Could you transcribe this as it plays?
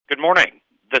Good morning.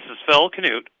 This is Phil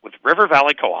Canute with River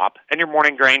Valley Co-op and your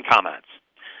morning grain comments.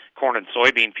 Corn and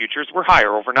soybean futures were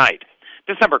higher overnight.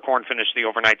 December corn finished the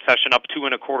overnight session up 2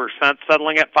 1/4 cents,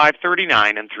 settling at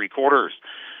 5.39 3/4.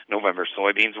 November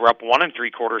soybeans were up 1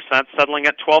 3/4 cents, settling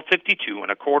at 12.52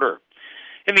 1/4.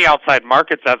 In the outside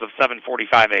markets as of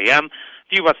 7:45 a.m.,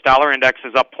 the U.S. dollar index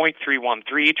is up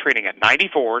 0.313, trading at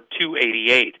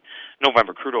 94.288.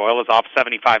 November crude oil is off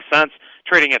 75 cents,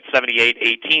 trading at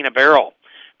 78.18 a barrel.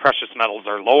 Precious metals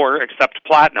are lower, except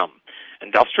platinum.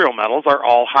 Industrial metals are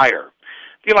all higher.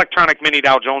 The electronic mini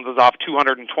Dow Jones is off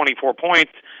 224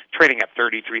 points, trading at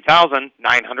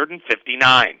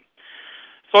 33,959.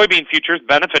 Soybean futures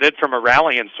benefited from a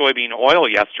rally in soybean oil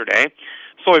yesterday.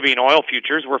 Soybean oil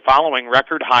futures were following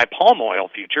record-high palm oil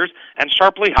futures and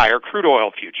sharply higher crude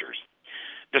oil futures.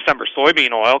 December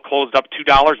soybean oil closed up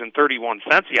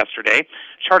 $2.31 yesterday,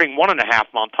 charting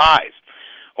 1.5-month highs.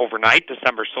 Overnight,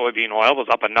 December soybean oil was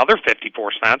up another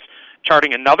 54 cents,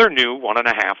 charting another new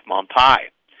 1.5-month high.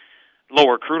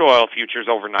 Lower crude oil futures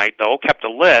overnight, though, kept a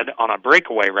lid on a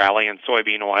breakaway rally in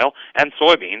soybean oil and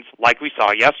soybeans like we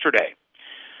saw yesterday.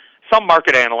 Some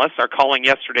market analysts are calling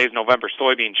yesterday's November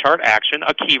soybean chart action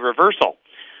a key reversal.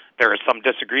 There is some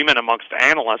disagreement amongst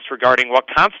analysts regarding what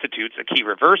constitutes a key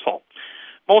reversal.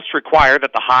 Most require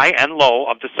that the high and low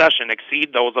of the session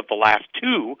exceed those of the last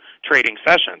two trading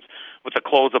sessions, with a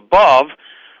close above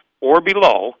or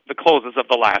below the closes of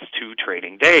the last two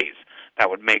trading days. That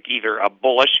would make either a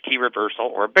bullish key reversal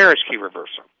or a bearish key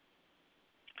reversal.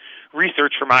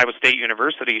 Research from Iowa State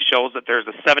University shows that there's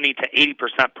a 70 to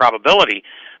 80% probability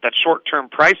that short-term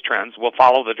price trends will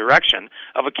follow the direction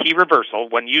of a key reversal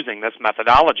when using this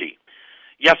methodology.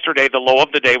 Yesterday, the low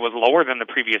of the day was lower than the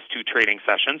previous two trading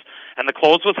sessions, and the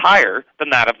close was higher than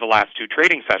that of the last two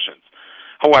trading sessions.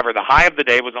 However, the high of the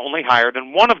day was only higher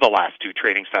than one of the last two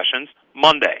trading sessions,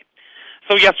 Monday.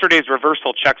 So yesterday's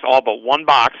reversal checks all but one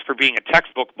box for being a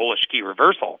textbook bullish key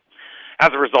reversal.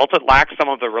 As a result, it lacks some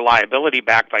of the reliability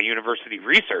backed by university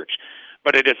research,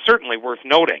 but it is certainly worth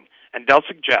noting and does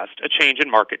suggest a change in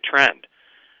market trend.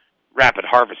 Rapid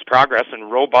harvest progress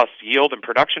and robust yield and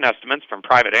production estimates from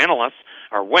private analysts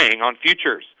are weighing on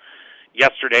futures.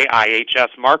 Yesterday,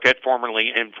 IHS Markit,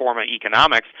 formerly Informa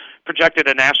Economics, projected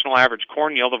a national average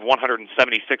corn yield of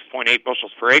 176.8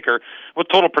 bushels per acre with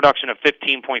total production of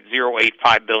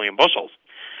 15.085 billion bushels,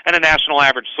 and a national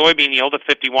average soybean yield of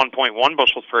 51.1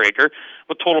 bushels per acre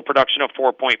with total production of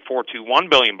 4.421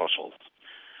 billion bushels.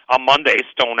 On Monday,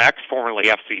 StoneX, formerly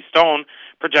FC Stone,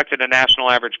 projected a national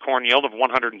average corn yield of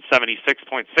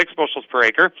 176.6 bushels per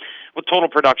acre with total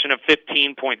production of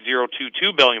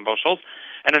 15.022 billion bushels,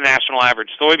 and a national average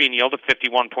soybean yield of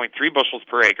 51.3 bushels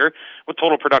per acre with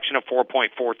total production of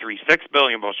 4.436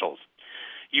 billion bushels.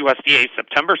 USDA's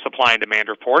September supply and demand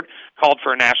report called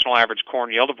for a national average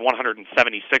corn yield of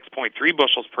 176.3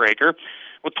 bushels per acre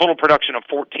with total production of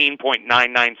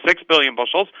 14.996 billion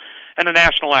bushels, and a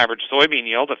national average soybean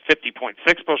yield of 50.6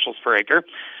 bushels per acre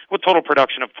with total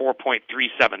production of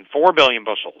 4.374 billion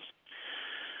bushels.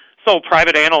 So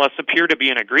private analysts appear to be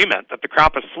in agreement that the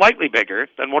crop is slightly bigger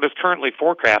than what is currently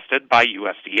forecasted by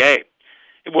USDA.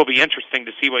 It will be interesting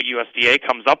to see what USDA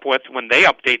comes up with when they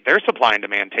update their supply and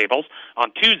demand tables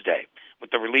on Tuesday with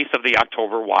the release of the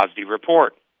October WASDE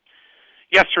report.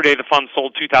 Yesterday, the fund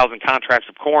sold 2,000 contracts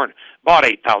of corn, bought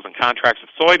 8,000 contracts of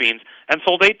soybeans, and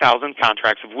sold 8,000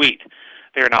 contracts of wheat.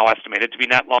 They are now estimated to be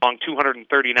net long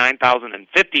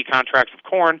 239,050 contracts of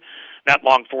corn, net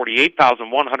long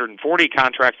 48,140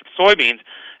 contracts of soybeans,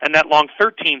 and net long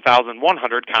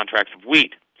 13,100 contracts of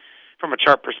wheat. From a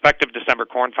chart perspective, December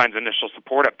corn finds initial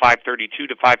support at 532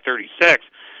 to 536,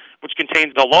 which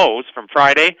contains the lows from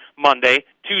Friday, Monday,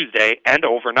 Tuesday, and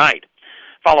overnight,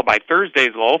 followed by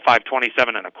Thursday's low,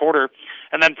 527 1/4,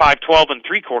 and then 512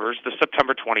 3/4, the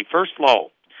September 21st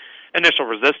low. Initial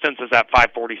resistance is at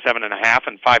 547 1/2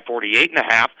 and 548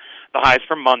 1/2, the highs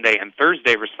from Monday and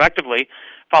Thursday respectively,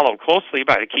 followed closely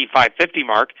by the key 550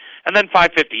 mark, and then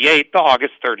 558, the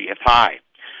August 30th high.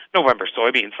 November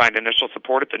soybeans find initial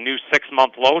support at the new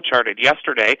 6-month low charted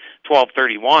yesterday,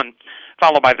 1231,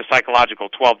 followed by the psychological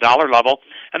 $12 level,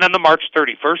 and then the March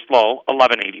 31st low,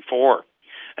 1184.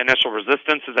 Initial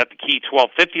resistance is at the key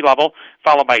 1250 level,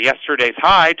 followed by yesterday's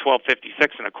high,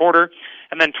 1256 1/4,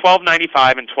 and then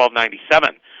 1295 and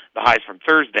 1297, the highs from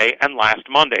Thursday and last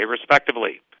Monday,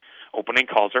 respectively. Opening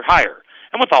calls are higher.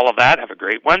 And with all of that, have a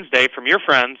great Wednesday from your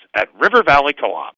friends at River Valley Co-op.